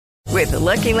With the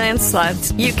Lucky Land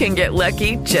Slots, you can get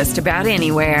lucky just about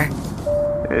anywhere.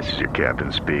 This is your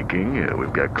captain speaking.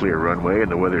 We've got clear runway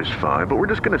and the weather's fine, but we're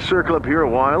just going to circle up here a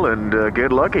while and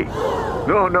get lucky.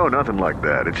 No, nothing like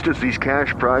that. It's just these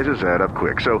cash prizes add up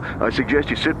quick. So I suggest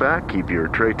you sit back, keep your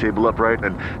tray table upright,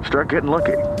 and start getting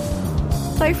lucky.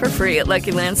 Play for free at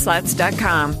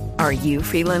LuckyLandSlots.com. Are you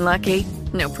feeling lucky?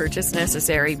 No purchase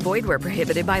necessary. Void where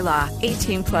prohibited by law.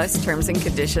 18 plus terms and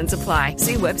conditions apply.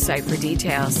 See website for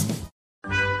details.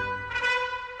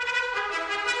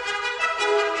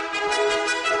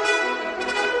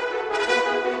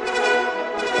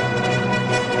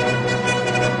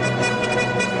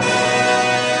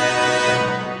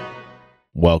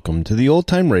 Welcome to the Old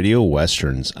Time Radio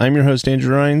Westerns. I'm your host,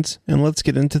 Andrew Rhynes, and let's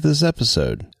get into this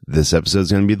episode. This episode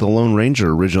is going to be The Lone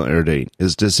Ranger. Original air date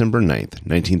is December 9th,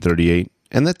 1938,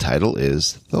 and the title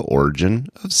is The Origin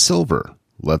of Silver.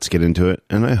 Let's get into it,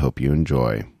 and I hope you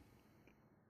enjoy.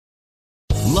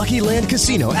 Lucky Land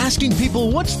Casino, asking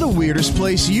people, what's the weirdest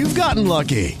place you've gotten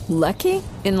lucky? Lucky?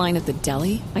 In line at the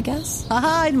deli, I guess?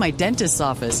 Aha, in my dentist's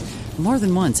office. More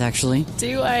than once, actually.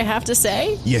 Do I have to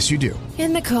say? Yes, you do.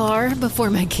 In the car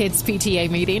before my kids' PTA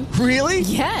meeting. Really?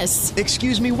 Yes.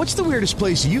 Excuse me, what's the weirdest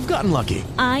place you've gotten lucky?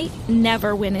 I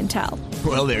never win and tell.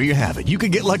 Well, there you have it. You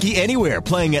can get lucky anywhere,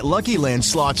 playing at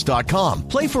LuckyLandSlots.com.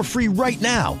 Play for free right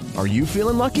now. Are you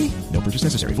feeling lucky? No purchase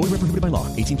necessary. Void where prohibited by law.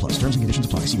 18 plus. Terms and conditions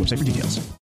apply. See website for details.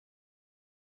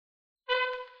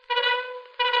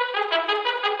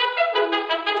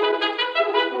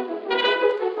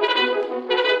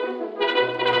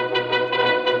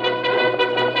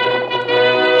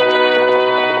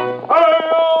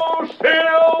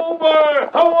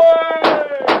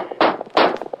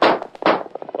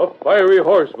 Fiery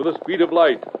horse with the speed of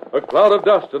light, a cloud of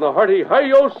dust, and a hearty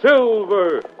Hi-Yo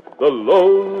Silver, the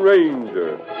Lone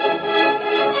Ranger.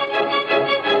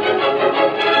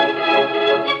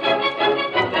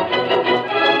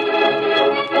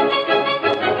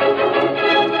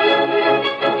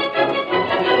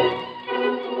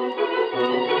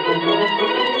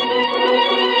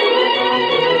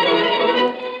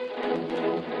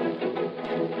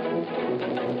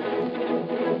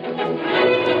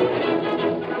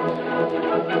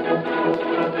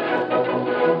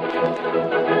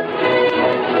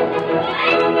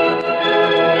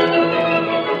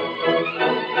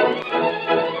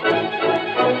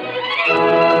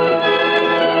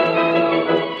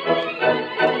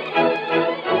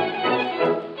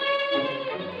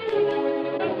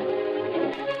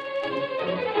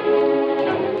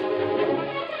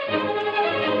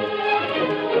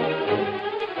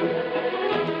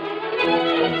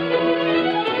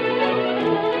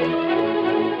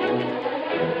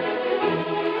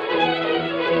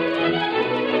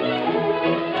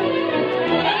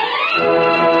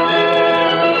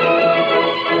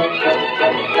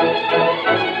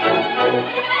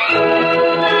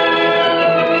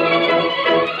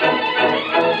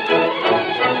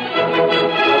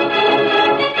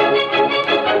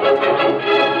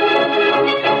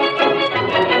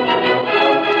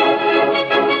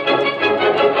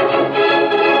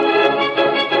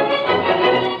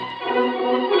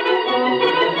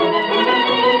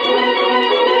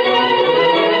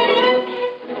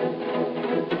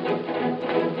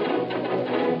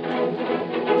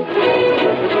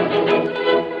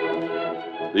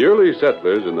 The early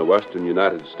settlers in the western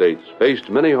United States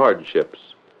faced many hardships.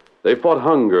 They fought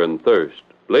hunger and thirst,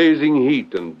 blazing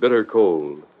heat and bitter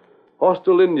cold,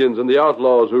 hostile Indians and the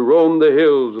outlaws who roamed the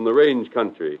hills and the range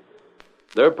country.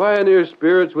 Their pioneer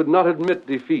spirits would not admit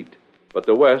defeat, but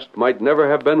the West might never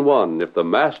have been won if the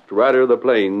masked rider of the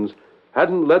plains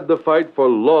hadn't led the fight for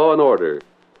law and order.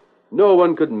 No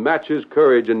one could match his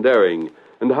courage and daring,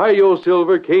 and Hi-Yo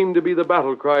Silver came to be the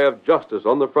battle cry of justice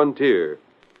on the frontier.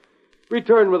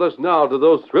 Return with us now to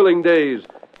those thrilling days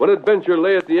when adventure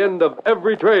lay at the end of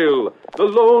every trail. The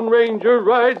Lone Ranger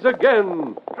rides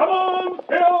again. Come on,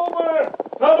 Silver!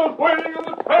 Someone's waiting in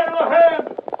the trail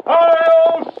ahead!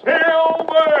 Hi-Yo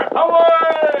Silver! Away!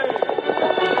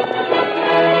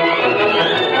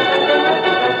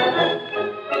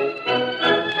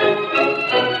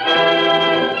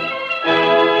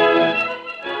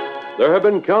 There have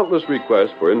been countless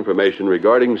requests for information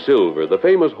regarding Silver, the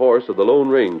famous horse of the Lone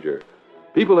Ranger.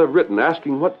 People have written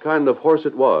asking what kind of horse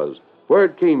it was, where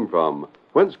it came from,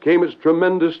 whence came its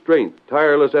tremendous strength,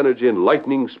 tireless energy, and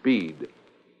lightning speed.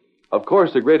 Of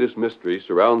course, the greatest mystery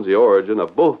surrounds the origin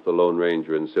of both the Lone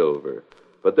Ranger and Silver.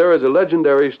 But there is a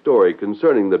legendary story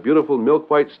concerning the beautiful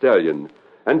milk-white stallion.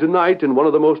 And tonight, in one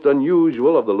of the most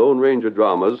unusual of the Lone Ranger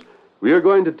dramas, we are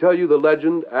going to tell you the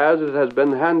legend as it has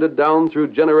been handed down through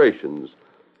generations.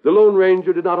 The Lone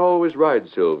Ranger did not always ride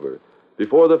Silver,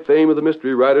 Before the fame of the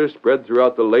mystery rider spread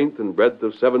throughout the length and breadth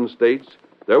of 7 states,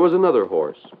 there was another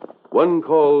horse, one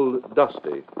called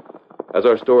Dusty. As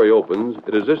our story opens,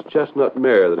 it is this chestnut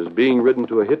mare that is being ridden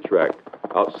to a hitch rack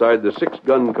outside the 6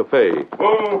 Gun Cafe.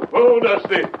 Whoa,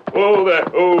 Dusty. Whoa there.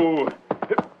 Oh.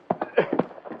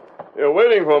 You're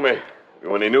waiting for me.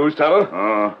 You any news,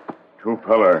 Tonto? 2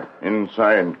 feller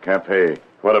inside cafe.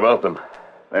 What about them?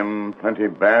 Them plenty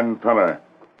bad feller.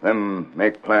 Them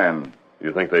make plan.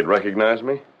 You think they'd recognize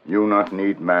me? You not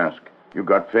need mask. You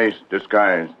got face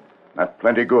disguise. That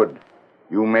plenty good.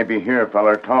 You maybe hear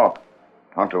feller talk.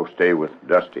 Tonto stay with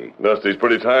Dusty. Dusty's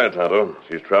pretty tired, Tonto.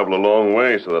 She's traveled a long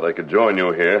way so that I could join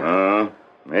you here.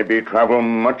 Maybe travel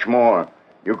much more.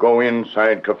 You go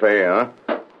inside cafe, huh?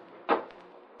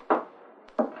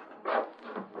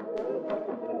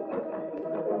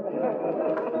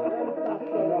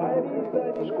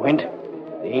 Squint,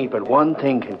 there ain't but one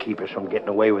thing can keep us from getting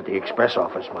away with the express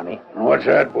office money. What's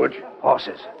that, Butch?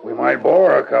 Horses. We might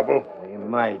borrow a couple. We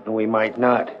might, and we might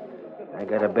not. I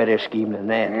got a better scheme than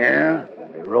that. Yeah?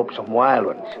 We rope some wild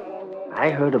ones. I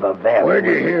heard of a valley. Where'd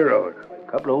you hear of it?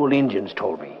 A couple of old Indians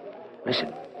told me.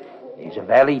 Listen, there's a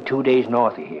valley 2 days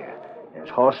north of here. There's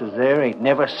horses there ain't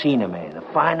never seen a man. The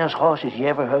finest horses you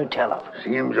ever heard tell of.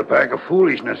 Seems a pack of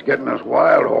foolishness getting us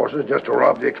wild horses just to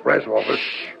rob the express office.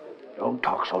 Shh! Don't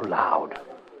talk so loud.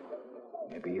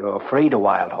 Maybe you're afraid of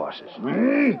wild horses.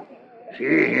 Me? See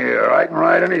here, I can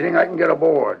ride anything I can get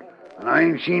aboard. And I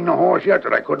ain't seen no horse yet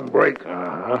that I couldn't break.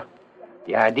 Uh-huh.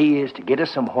 The idea is to get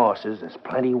us some horses that's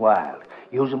plenty wild.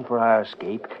 Use them for our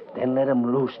escape, then let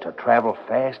them loose to travel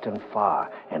fast and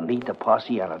far and lead the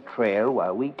posse on a trail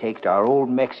while we takes our old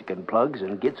Mexican plugs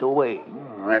and gets away.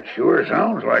 That sure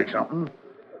sounds like something.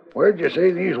 Where'd you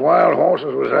say these wild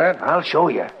horses was at? I'll show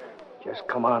you. Just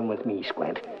come on with me,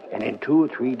 Squint, and in 2 or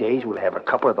 3 days we'll have a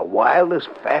couple of the wildest,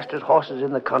 fastest horses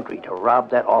in the country to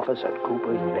rob that office at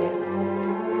Cooper's Bend.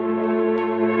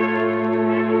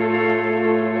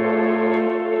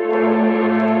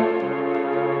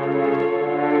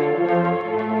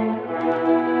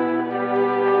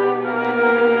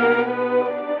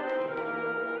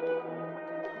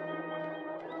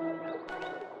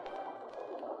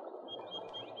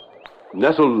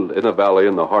 Nestled in a valley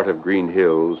in the heart of Green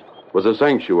Hills was a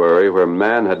sanctuary where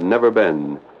man had never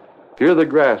been. Here the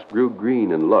grass grew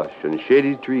green and lush, and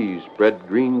shady trees spread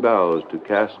green boughs to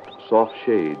cast soft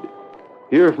shade.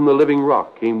 Here from the living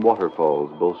rock came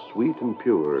waterfalls, both sweet and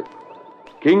pure.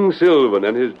 King Sylvan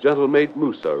and his gentle mate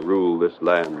Musa ruled this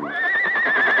land.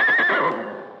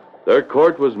 Their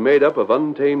court was made up of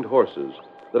untamed horses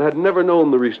that had never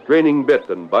known the restraining bit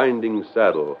and binding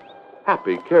saddle.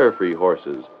 Happy, carefree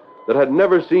horses that had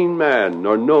never seen man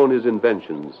nor known his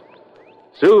inventions.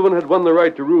 Sylvan had won the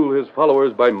right to rule his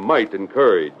followers by might and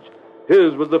courage.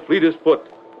 His was the fleetest foot,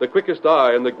 the quickest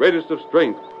eye, and the greatest of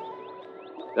strength.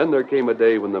 Then there came a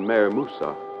day when the mare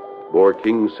Musa bore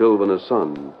King Sylvan a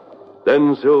son.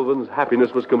 Then Sylvan's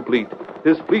happiness was complete.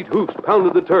 His fleet hoofs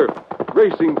pounded the turf,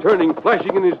 racing, turning,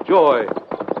 flashing in his joy.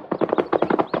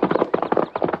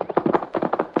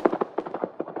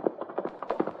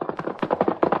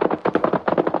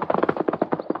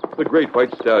 The great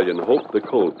white stallion hoped the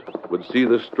colt would see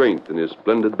the strength in his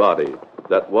splendid body.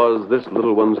 That was this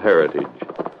little one's heritage.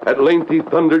 At length he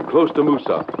thundered close to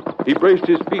Musa. He braced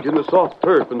his feet in the soft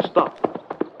turf and stopped.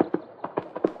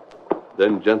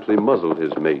 Then gently muzzled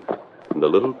his mate and the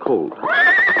little colt.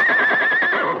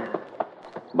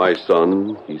 My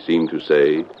son, he seemed to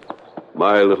say,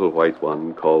 my little white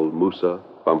one called Musa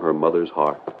from her mother's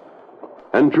heart.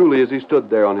 And truly as he stood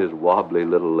there on his wobbly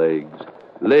little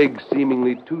legs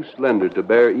seemingly too slender to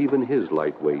bear even his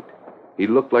light weight, he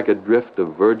looked like a drift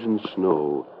of virgin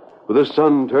snow, with the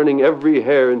sun turning every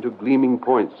hair into gleaming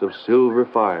points of silver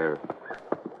fire.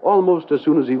 Almost as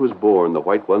soon as he was born, the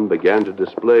white one began to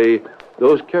display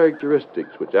those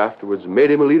characteristics which afterwards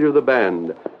made him a leader of the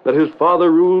band, that his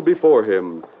father ruled before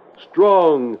him,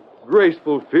 strong,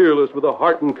 graceful, fearless, with the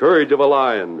heart and courage of a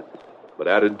lion, but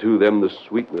added to them the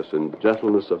sweetness and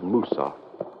gentleness of Musa,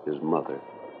 his mother.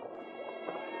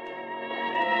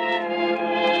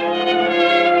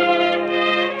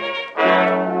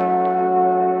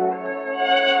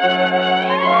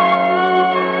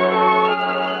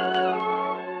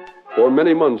 For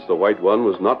many months the white one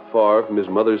was not far from his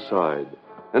mother's side,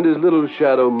 and his little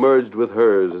shadow merged with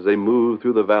hers as they moved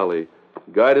through the valley,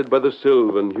 guided by the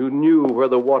Sylvan who knew where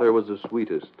the water was the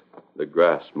sweetest, the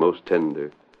grass most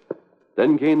tender.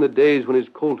 Then came the days when his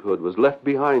colthood was left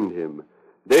behind him,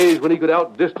 days when he could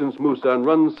outdistance Musa and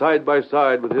run side by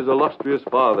side with his illustrious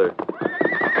father.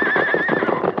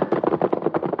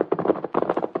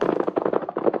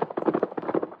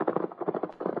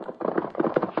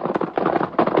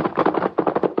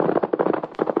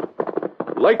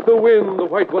 Like the wind, the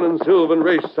White One and Sylvan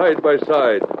raced side by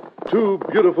side. Two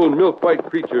beautiful milk-white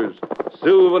creatures,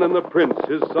 Sylvan and the prince,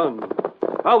 his son.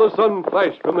 How the sun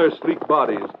flashed from their sleek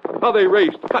bodies. How they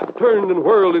raced, cut, turned, and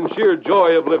whirled in sheer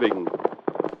joy of living.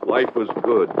 Life was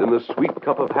good, and the sweet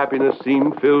cup of happiness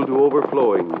seemed filled to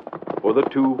overflowing for the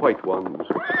two White Ones.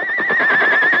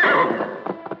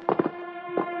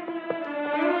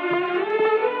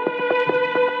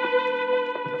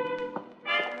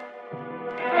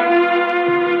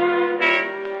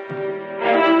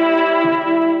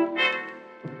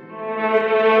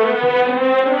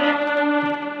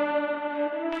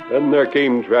 Then there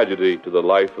came tragedy to the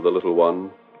life of the little one.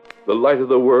 The light of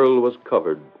the world was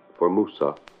covered for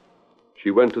Musa. She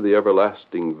went to the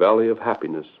everlasting valley of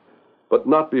happiness, but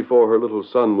not before her little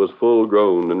son was full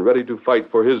grown and ready to fight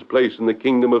for his place in the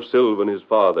kingdom of Sylvan, his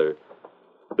father.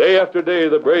 Day after day,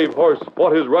 the brave horse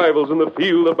fought his rivals in the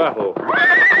field of battle.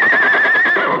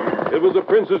 It was the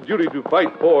prince's duty to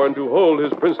fight for and to hold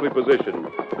his princely position.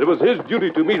 It was his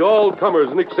duty to meet all comers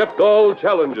and accept all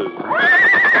challenges.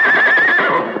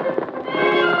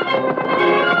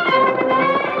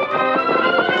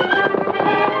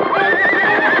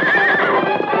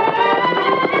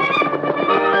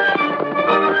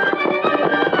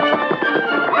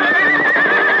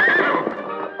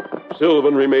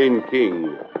 Sylvan remained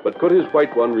king, but could his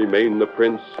White One remain the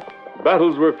prince?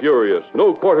 Battles were furious,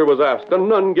 no quarter was asked, and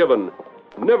none given.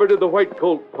 Never did the White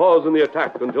Colt pause in the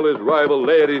attack until his rival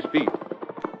lay at his feet.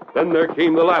 Then there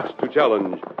came the last to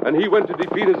challenge, and he went to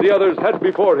defeat as the others had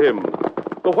before him.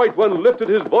 The White One lifted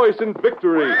his voice in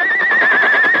victory.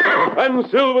 And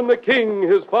Sylvan the king,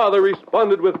 his father,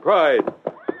 responded with pride.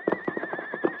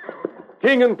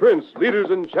 King and prince,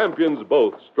 leaders and champions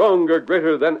both, stronger,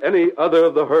 greater than any other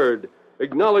of the herd,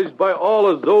 acknowledged by all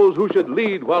as those who should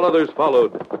lead while others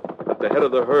followed. At the head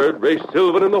of the herd raced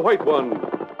Sylvan and the White One.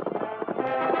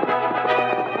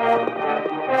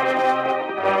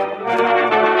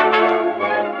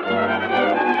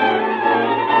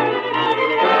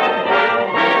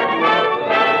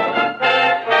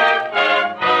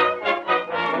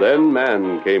 Then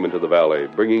man came into the valley,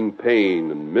 bringing pain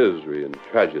and misery and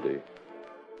tragedy.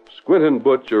 Squint and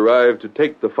Butch arrived to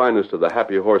take the finest of the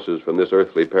happy horses from this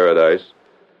earthly paradise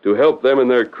to help them in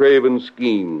their craven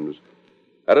schemes.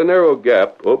 At a narrow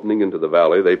gap opening into the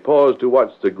valley, they paused to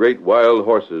watch the great wild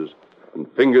horses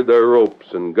and fingered their ropes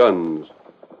and guns.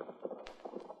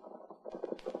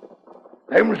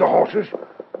 Them's the horses.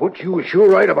 Butch, you was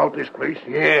sure right about this place.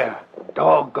 Yeah,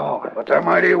 doggone. But they're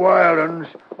mighty wild uns.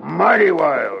 Mighty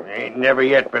wild. Ain't never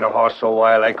yet been a horse so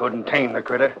wild I couldn't tame the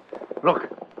critter. Look,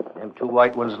 them two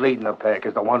White Ones leading the pack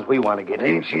is the ones we want to get. They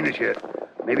ain't seen us yet.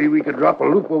 Maybe we could drop a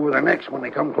loop over their necks when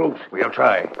they come close. We'll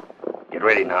try. Get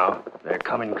ready now. They're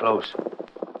coming close.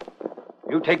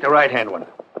 You take the right-hand one.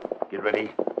 Get ready.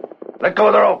 Let go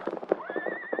of the rope.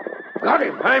 Got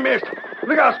him. I missed.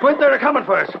 Look out, Squint. They're coming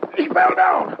for us. He fell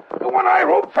down. The one I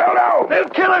rope fell down. They'll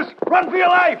kill us. Run for your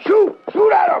life. Shoot.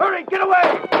 Shoot at them. Hurry, get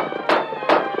away.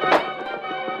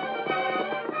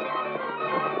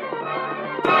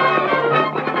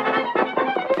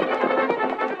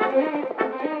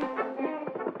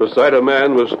 The sight of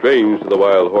man was strange to the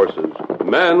wild horses.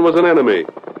 Man was an enemy.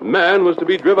 Man was to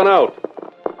be driven out.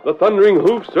 The thundering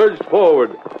hoofs surged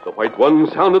forward. The White One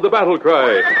sounded the battle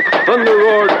cry. Thunder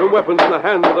roared from weapons in the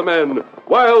hands of the men.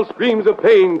 Wild screams of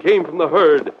pain came from the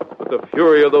herd. But the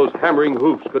fury of those hammering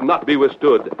hoofs could not be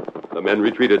withstood. The men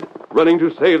retreated, running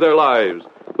to save their lives.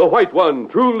 The White One,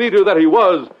 true leader that he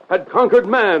was, had conquered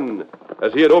man,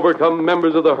 as he had overcome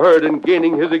members of the herd in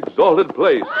gaining his exalted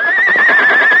place.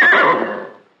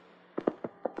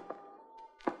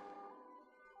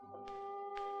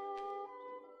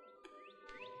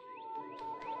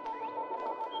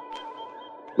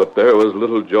 But there was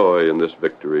little joy in this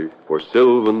victory, for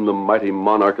Sylvan, the mighty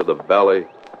monarch of the valley,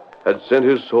 had sent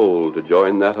his soul to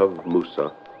join that of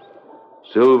Musa.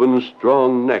 Sylvan's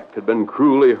strong neck had been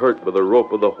cruelly hurt by the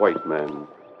rope of the white man.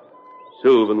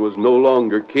 Sylvan was no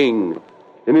longer king.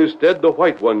 In his stead, the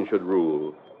White One should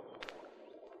rule.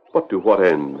 But to what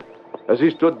end? As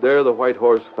he stood there, the white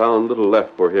horse found little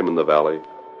left for him in the valley.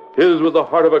 His was the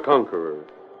heart of a conqueror.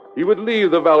 He would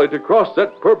leave the valley to cross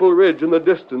that purple ridge in the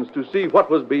distance to see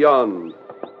what was beyond.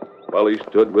 While he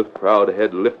stood with proud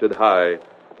head lifted high,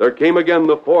 there came again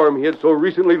the form he had so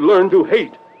recently learned to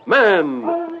hate, man.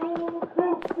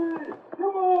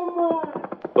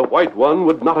 The White One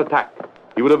would not attack.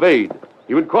 He would evade.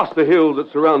 He would cross the hills that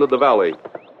surrounded the valley.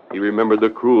 He remembered the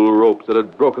cruel ropes that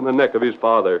had broken the neck of his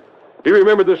father. He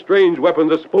remembered the strange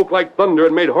weapons that spoke like thunder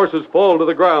and made horses fall to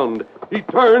the ground. He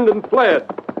turned and fled.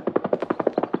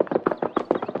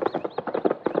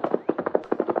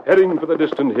 heading for the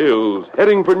distant hills,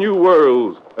 heading for new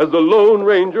worlds, as the Lone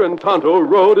Ranger and Tonto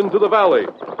rode into the valley.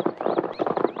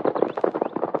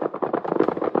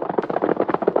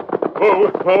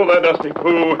 Pull there, Dusty,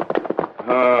 pull.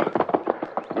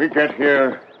 We get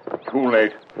here too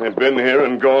late. They've been here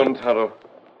and gone, Tonto.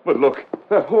 But look,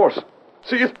 that horse.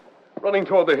 See it? Running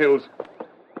toward the hills.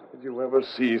 Did you ever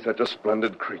see such a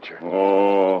splendid creature?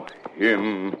 Oh,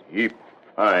 him, he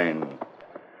fine.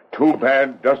 Too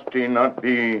bad Dusty not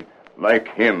be like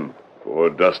him. Poor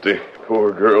Dusty,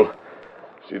 poor girl.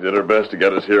 She did her best to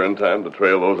get us here in time to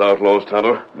trail those outlaws,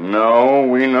 Tonto. No,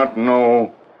 we not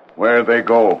know where they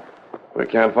go. We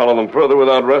can't follow them further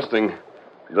without resting.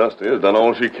 Dusty has done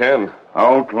all she can.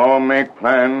 Outlaw make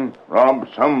plan, rob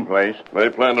someplace. They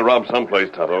plan to rob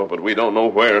someplace, Tonto, but we don't know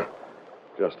where.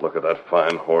 Just look at that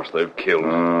fine horse they've killed.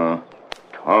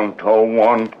 Tonto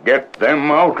won't get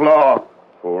them outlaw.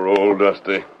 Poor old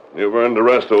Dusty. You've earned the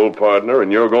rest, old partner,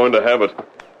 and you're going to have it.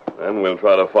 Then we'll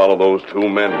try to follow those two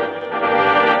men.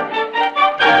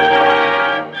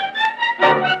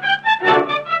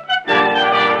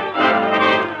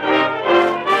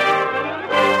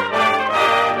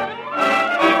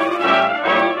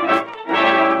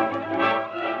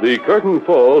 The curtain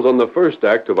falls on the first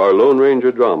act of our Lone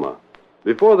Ranger drama.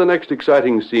 Before the next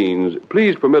exciting scenes,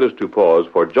 please permit us to pause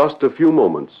for just a few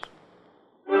moments.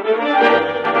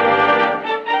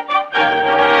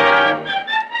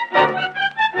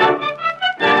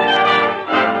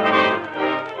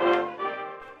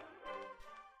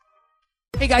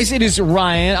 Hey guys, it is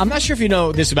Ryan. I'm not sure if you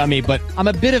know this about me, but I'm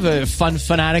a bit of a fun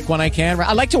fanatic when I can.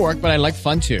 I like to work, but I like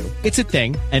fun too. It's a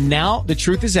thing. And now the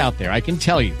truth is out there. I can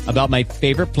tell you about my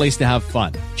favorite place to have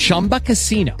fun. Chumba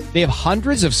Casino. They have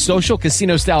hundreds of social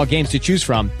casino style games to choose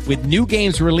from with new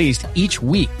games released each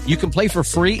week. You can play for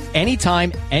free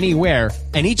anytime, anywhere.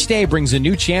 And each day brings a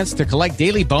new chance to collect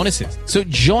daily bonuses. So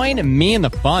join me in the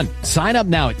fun. Sign up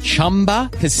now at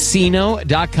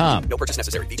ChumbaCasino.com. No purchase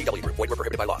necessary. VGW Group. Void where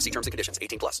prohibited by law. See terms and conditions.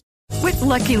 18+. With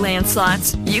Lucky Land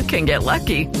Slots, you can get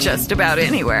lucky just about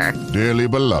anywhere. Dearly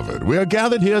beloved, we are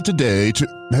gathered here today to...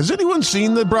 Has anyone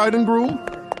seen the bride and groom?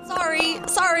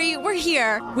 Sorry, we're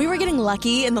here. We were getting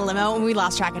lucky in the limo and we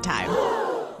lost track of time.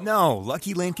 No,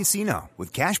 Lucky Land Casino,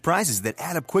 with cash prizes that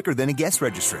add up quicker than a guest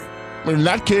registry. In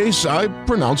that case, I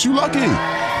pronounce you lucky.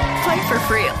 Play for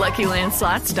free at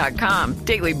LuckyLandSlots.com.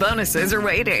 Daily bonuses are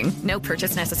waiting. No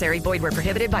purchase necessary. Void where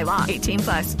prohibited by law.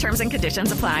 18+. Terms and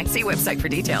conditions apply. See website for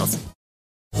details.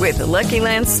 With the Lucky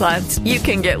Land Slots, you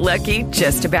can get lucky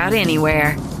just about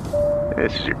anywhere.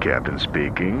 This is your captain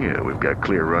speaking. We've got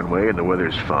clear runway and the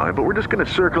weather's fine, but we're just going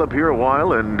to circle up here a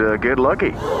while and get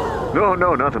lucky.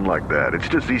 No, nothing like that. It's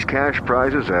just these cash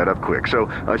prizes add up quick. So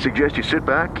I suggest you sit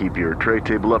back, keep your tray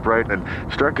table upright, and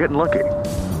start getting lucky.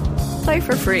 Play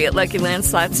for free at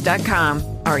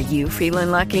LuckyLandSlots.com. Are you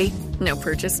feeling lucky? No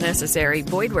purchase necessary.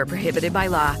 Void where prohibited by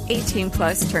law.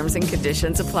 18+ terms and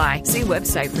conditions apply. See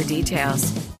website for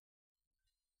details.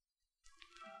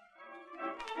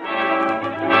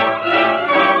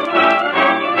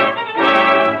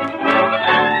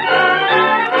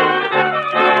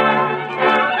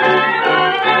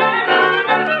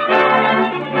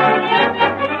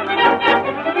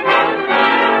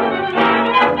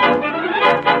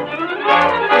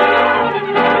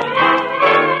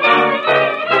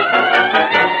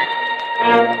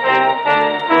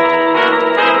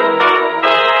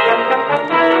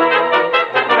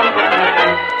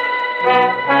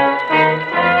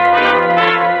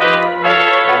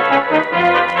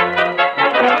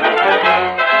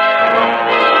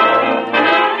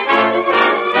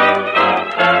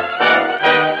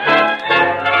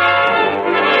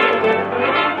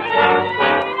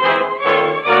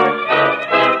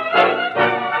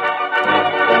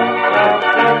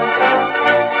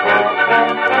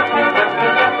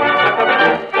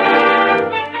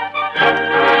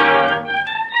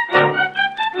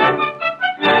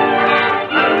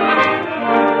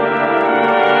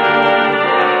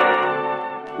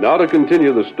 Now to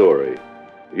continue the story.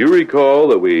 You recall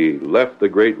that we left the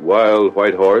great wild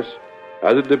white horse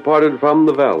as it departed from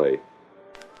the valley.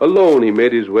 Alone he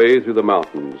made his way through the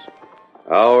mountains.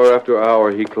 Hour after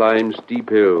hour he climbed steep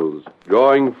hills,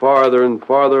 drawing farther and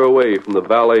farther away from the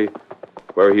valley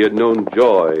where he had known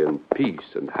joy and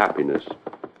peace and happiness,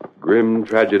 grim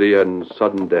tragedy and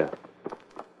sudden death.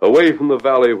 Away from the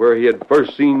valley where he had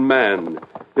first seen man,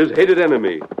 his hated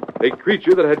enemy, a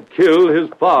creature that had killed his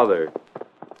father.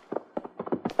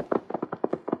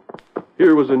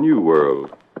 Here was a new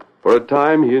world. For a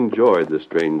time he enjoyed the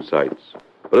strange sights.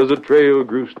 But as the trail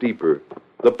grew steeper,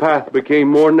 the path became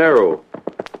more narrow.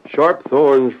 Sharp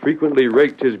thorns frequently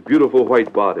raked his beautiful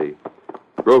white body.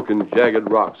 Broken,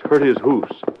 jagged rocks hurt his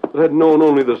hoofs that had known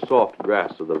only the soft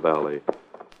grass of the valley.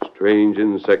 Strange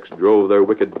insects drove their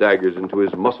wicked daggers into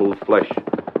his muscled flesh,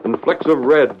 and flecks of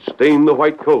red stained the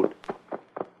white coat.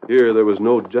 Here there was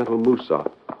no gentle Musa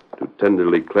to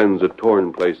tenderly cleanse the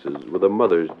torn places with a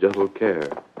mother's gentle care.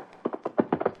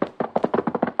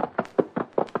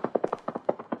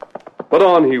 But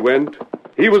on he went.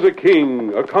 He was a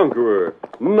king, a conqueror,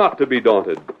 not to be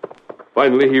daunted.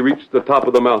 Finally, he reached the top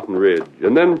of the mountain ridge,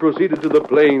 and then proceeded to the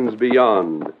plains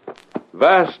beyond.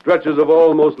 Vast stretches of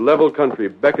almost level country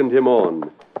beckoned him on.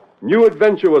 New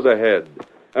adventure was ahead,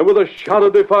 and with a shout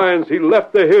of defiance, he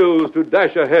left the hills to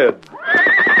dash ahead.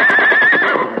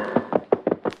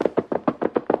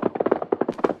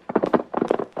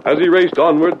 As he raced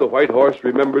onward, the white horse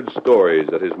remembered stories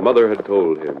that his mother had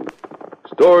told him.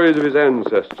 Stories of his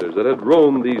ancestors that had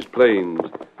roamed these plains,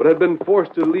 but had been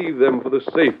forced to leave them for the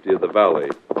safety of the valley.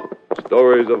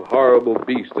 Stories of horrible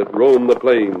beasts that roamed the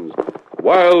plains,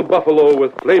 wild buffalo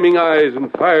with flaming eyes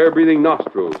and fire-breathing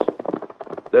nostrils.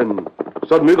 Then,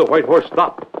 suddenly, the white horse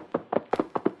stopped.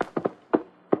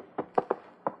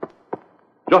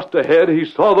 Just ahead, he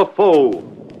saw the foe.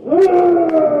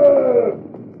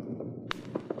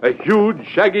 A huge,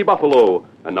 shaggy buffalo,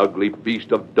 an ugly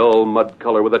beast of dull mud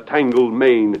color with a tangled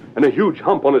mane and a huge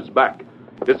hump on its back.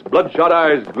 Its bloodshot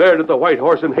eyes glared at the white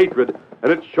horse in hatred,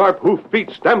 and its sharp hoof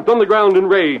feet stamped on the ground in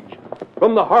rage.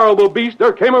 From the horrible beast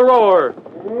there came a roar.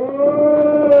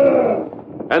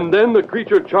 And then the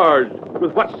creature charged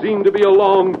with what seemed to be a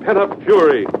long pent-up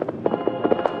fury.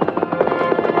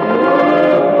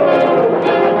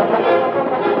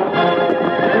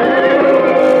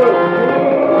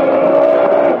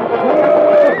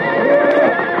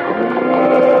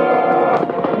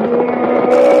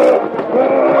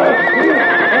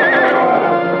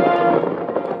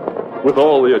 With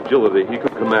all the agility he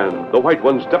could command, the White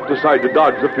One stepped aside to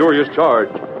dodge the furious charge.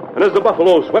 And as the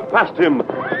buffalo swept past him,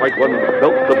 White One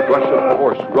felt the brush of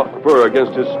coarse, rough fur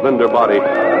against his slender body.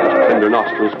 His tender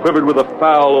nostrils quivered with a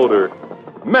foul odor.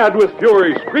 Mad with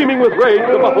fury, screaming with rage,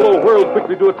 the buffalo whirled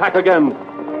quickly to attack again.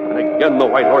 And again the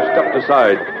white horse stepped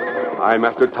aside. Time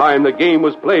after time the game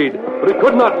was played, but it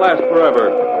could not last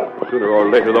forever. Sooner or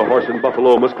later the horse and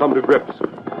buffalo must come to grips.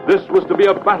 This was to be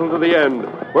a battle to the end,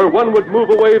 where one would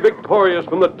move away victorious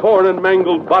from the torn and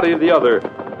mangled body of the other.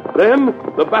 Then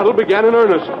the battle began in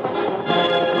earnest.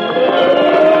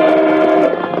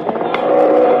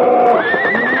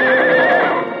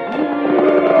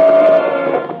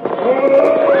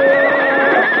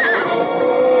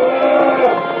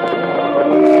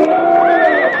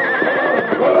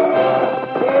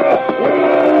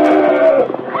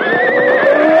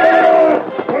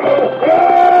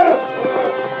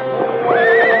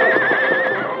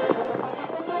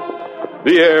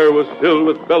 The air was filled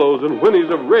with bellows and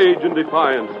whinnies of rage and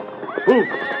defiance.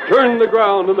 Hoofs churned the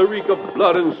ground, and the reek of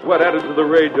blood and sweat added to the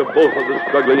rage of both of the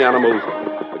struggling animals.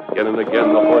 Again and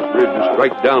again the horse reared to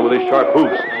strike down with his sharp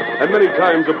hoofs, and many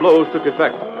times the blows took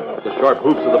effect. The sharp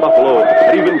hoofs of the buffalo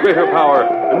had even greater power,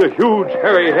 and the huge,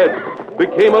 hairy head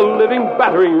became a living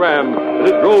battering ram, and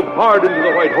it drove hard into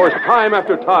the white horse time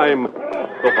after time.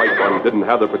 The White One didn't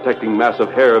have the protecting mass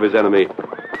of hair of his enemy.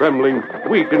 Trembling,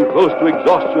 weak, and close to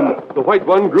exhaustion, the White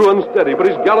One grew unsteady, but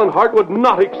his gallant heart would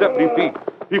not accept defeat.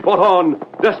 He fought on,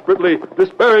 desperately,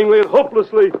 despairingly, and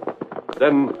hopelessly.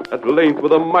 Then, at length,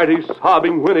 with a mighty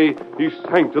sobbing whinny, he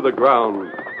sank to the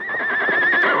ground.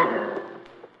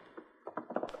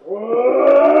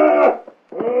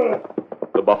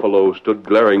 The buffalo stood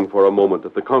glaring for a moment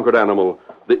at the conquered animal.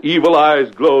 The evil eyes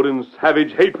glowed in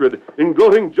savage hatred, in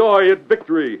gloating joy at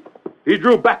victory. He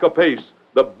drew back a pace,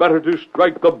 the better to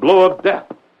strike the blow of death.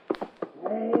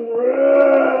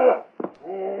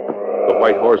 The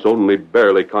white horse, only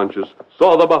barely conscious,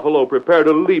 saw the buffalo prepare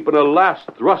to leap in a last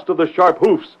thrust of the sharp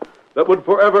hoofs that would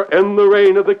forever end the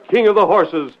reign of the king of the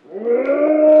horses.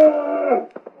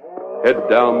 Head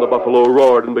down, the buffalo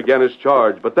roared and began his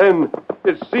charge, but then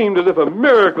it seemed as if a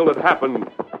miracle had happened.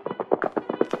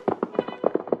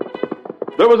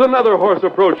 There was another horse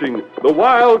approaching, the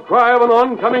wild cry of an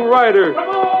oncoming rider. Come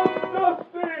on,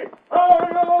 Dusty!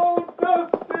 Hurry on,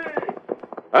 Dusty!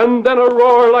 And then a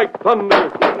roar like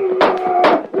thunder.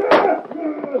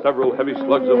 Several heavy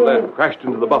slugs of lead crashed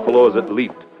into the buffalo as it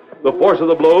leaped. The force of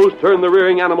the blows turned the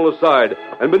rearing animal aside,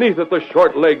 and beneath it the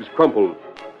short legs crumpled.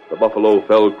 The buffalo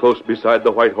fell close beside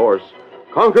the white horse,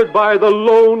 conquered by the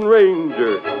Lone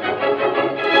Ranger.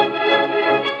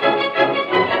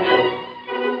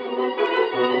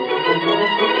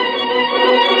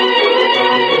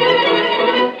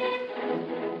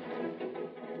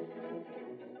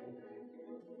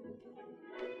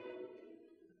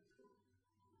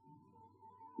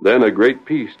 Then a great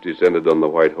peace descended on the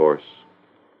white horse,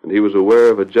 and he was aware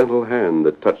of a gentle hand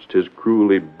that touched his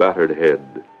cruelly battered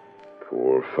head.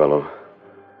 Poor fellow.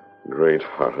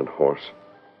 Great-hearted horse.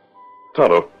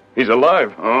 Tonto, he's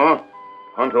alive. Huh?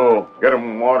 Tonto, get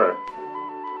him water.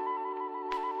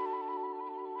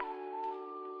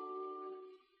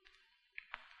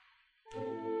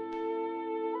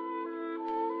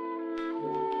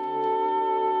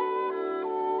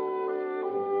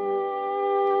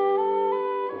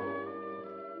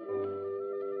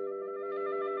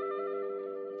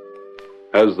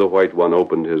 As the White One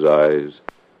opened his eyes,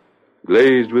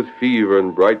 glazed with fever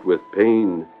and bright with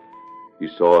pain, he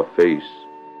saw a face,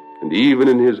 and even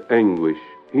in his anguish,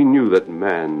 he knew that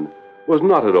man was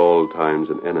not at all times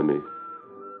an enemy.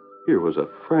 Here was a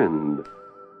friend.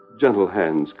 Gentle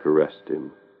hands caressed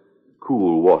him.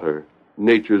 Cool water,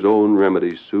 nature's own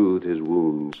remedy, soothed his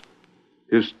wounds.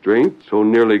 His strength, so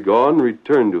nearly gone,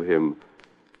 returned to him,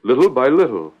 little by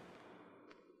little.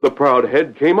 The proud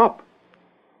head came up.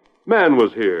 Man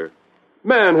was here.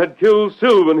 Man had killed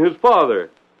Sylvan, his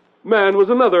father. Man was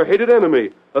another hated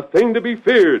enemy, a thing to be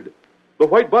feared. The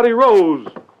white body rose.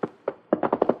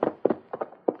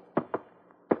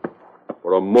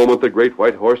 For a moment, the great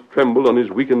white horse trembled on his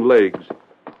weakened legs,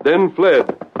 then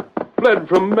fled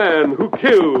from man who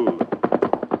killed.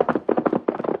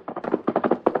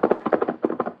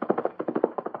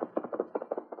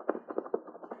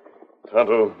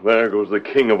 Tonto, there goes the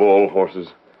king of all horses.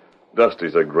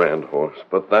 Dusty's a grand horse,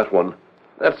 but that one,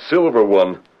 that silver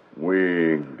one.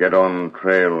 We get on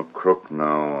trail Crook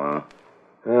now,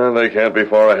 They can't be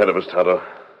far ahead of us, Tonto.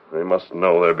 They must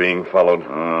know they're being followed.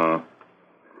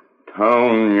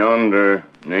 Town yonder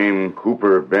named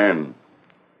Cooper Bend.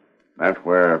 That's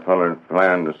where fellers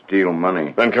plan to steal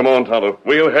money. Then come on, Tonto.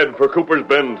 We'll head for Cooper's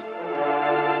Bend.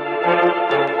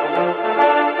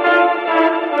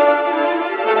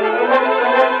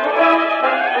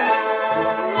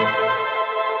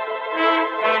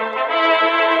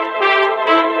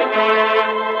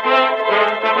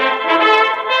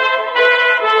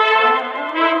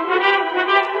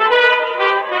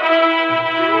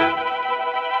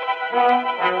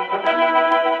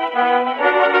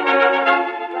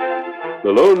 The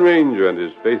Lone Ranger and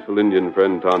his faithful Indian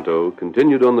friend Tonto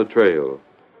continued on the trail.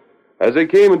 As they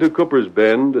came into Cooper's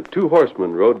Bend, two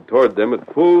horsemen rode toward them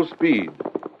at full speed.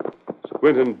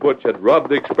 Squint and Butch had robbed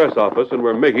the express office and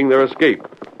were making their escape.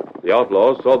 The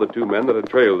outlaws saw the two men that had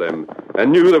trailed them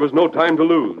and knew there was no time to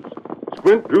lose.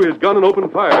 Squint drew his gun and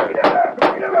opened fire.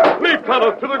 Leap,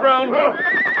 Tonto, to the ground.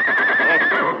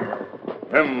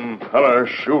 Them fellers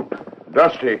shoot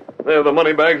Dusty. They have the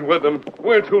money bags with them.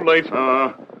 We're too late.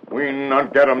 We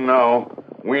not get 'em now.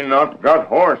 We not got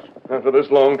horse. After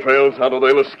this long trail, Tonto,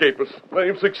 they'll escape us.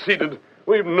 They've succeeded.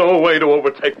 We've no way to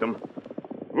overtake them.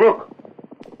 Look.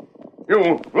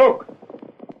 You, look.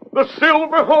 The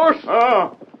silver horse.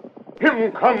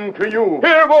 Him come to you.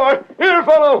 Here, boy. Here,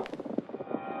 fellow.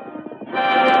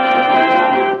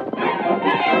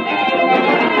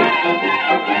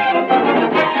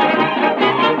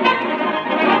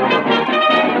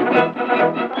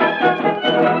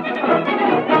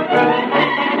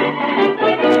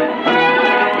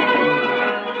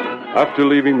 After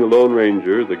leaving the Lone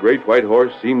Ranger, the great white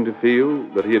horse seemed to feel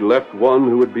that he had left one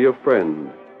who would be a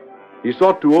friend. He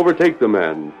sought to overtake the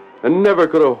man, and never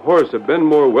could a horse have been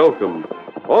more welcome.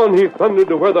 On he thundered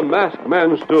to where the masked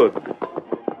man stood.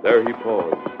 There he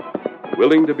paused,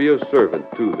 willing to be a servant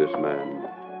to this man.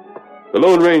 The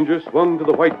Lone Ranger swung to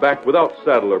the white back without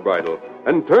saddle or bridle,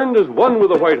 and turned as one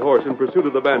with the white horse in pursuit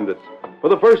of the bandits. For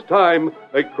the first time,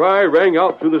 a cry rang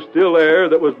out through the still air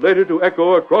that was later to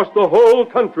echo across the whole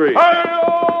country.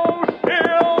 Hi-yo,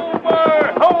 Silver!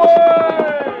 Away!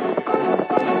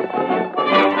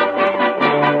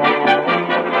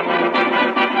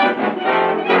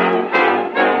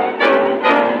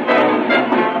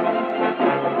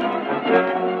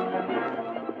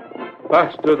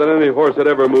 Faster than any horse had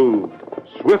ever moved,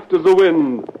 swift as the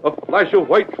wind, a flash of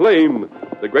white flame,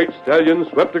 the great stallion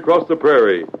swept across the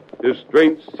prairie, his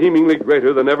strength seemingly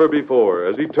greater than ever before,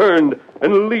 as he turned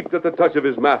and leaped at the touch of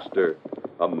his master,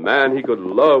 a man he could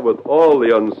love with all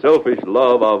the unselfish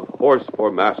love of horse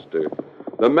for master,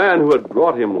 the man who had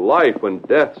brought him life when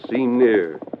death seemed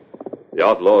near. The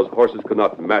outlaws' horses could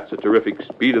not match the terrific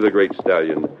speed of the great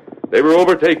stallion. They were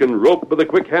overtaken, roped by the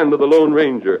quick hand of the Lone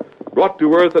Ranger, brought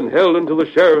to earth and held until the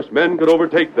sheriff's men could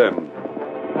overtake them.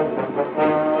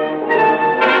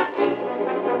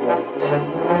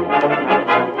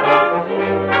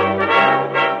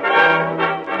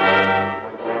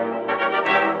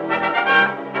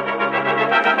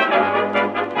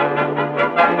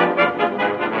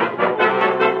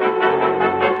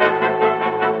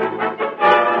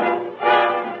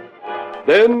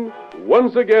 Then,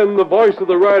 once again, the voice of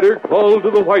the rider called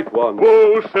to the white one.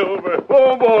 Whoa, Silver.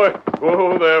 Whoa, boy.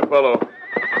 Whoa there, fellow.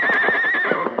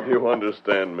 You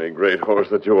understand me, great horse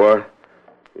that you are.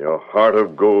 Your heart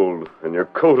of gold and your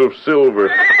coat of silver.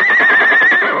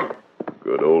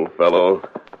 Good old fellow.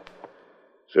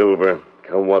 Silver,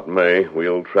 come what may,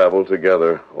 we'll travel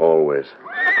together always.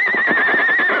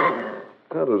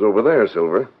 Tonto's over there,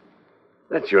 Silver.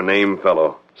 That's your name,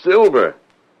 fellow. Silver.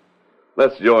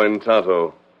 Let's join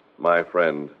Tonto, my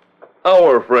friend.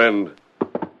 Our friend.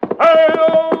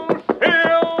 Hail,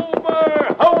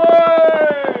 Silver!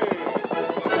 Away!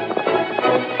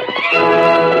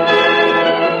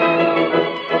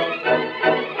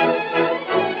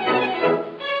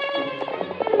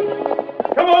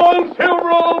 Come on,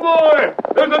 Silver, old boy!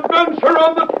 There's adventure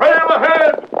on the trail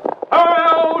ahead!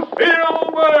 Hail,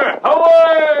 Silver! Away!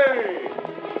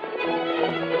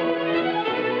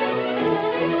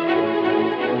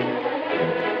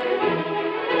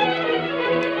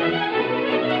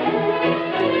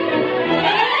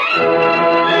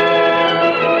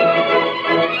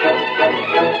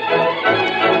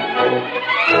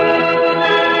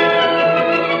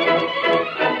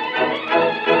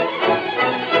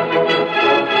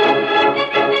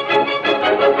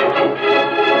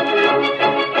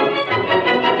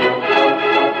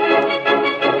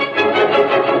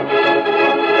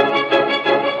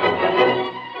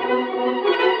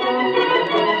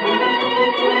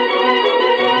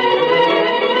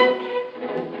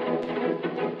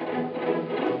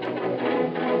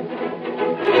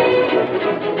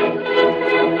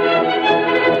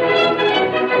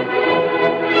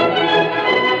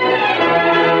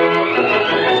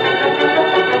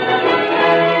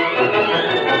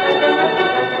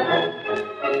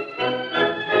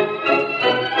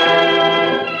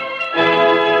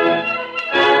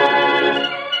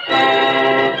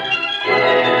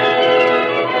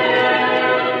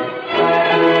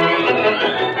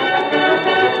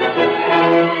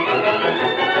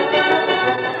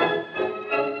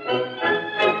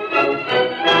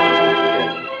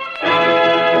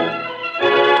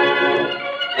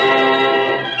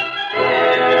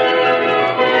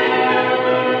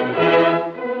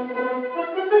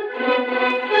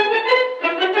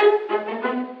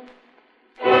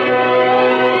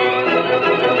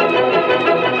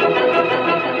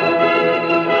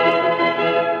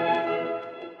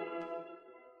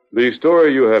 The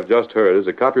story you have just heard is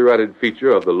a copyrighted feature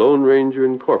of the Lone Ranger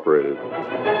Incorporated.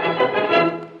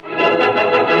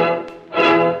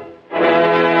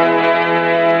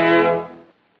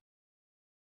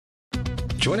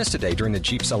 Join us today during the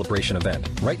Jeep Celebration event.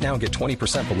 Right now, get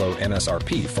 20% below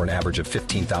MSRP for an average of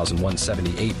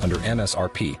 $15,178 under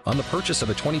MSRP on the purchase of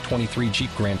a 2023 Jeep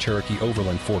Grand Cherokee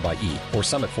Overland 4xE or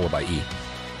Summit 4xE.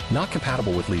 Not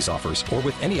compatible with lease offers or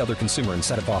with any other consumer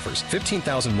incentive offers.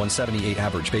 $15,178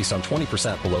 average based on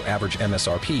 20% below average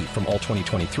MSRP from all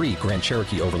 2023 Grand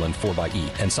Cherokee Overland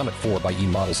 4xE and Summit 4xE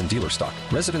models in dealer stock.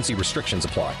 Residency restrictions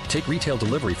apply. Take retail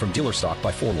delivery from dealer stock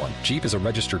by 4/1. Jeep is a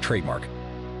registered trademark.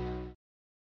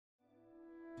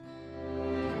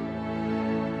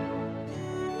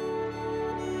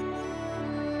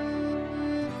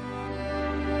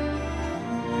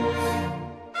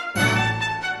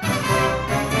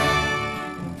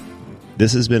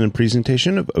 This has been a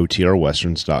presentation of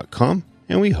OTRWesterns.com,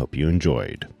 and we hope you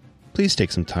enjoyed. Please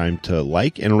take some time to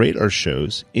like and rate our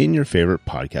shows in your favorite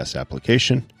podcast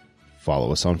application.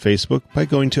 Follow us on Facebook by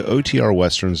going to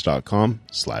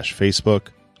OTRWesterns.com/Facebook.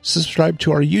 Subscribe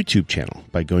to our YouTube channel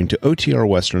by going to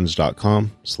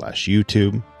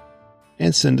OTRWesterns.com/YouTube.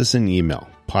 And send us an email,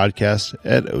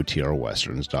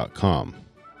 podcast@OTRWesterns.com.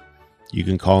 You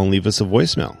can call and leave us a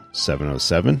voicemail,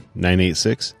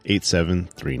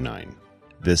 707-986-8739.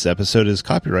 This episode is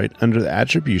copyright under the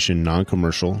Attribution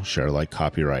Non-Commercial Share-alike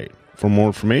copyright. For more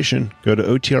information, go to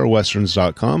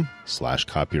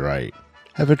OTRWesterns.com/copyright.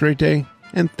 Have a great day,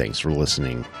 and thanks for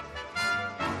listening.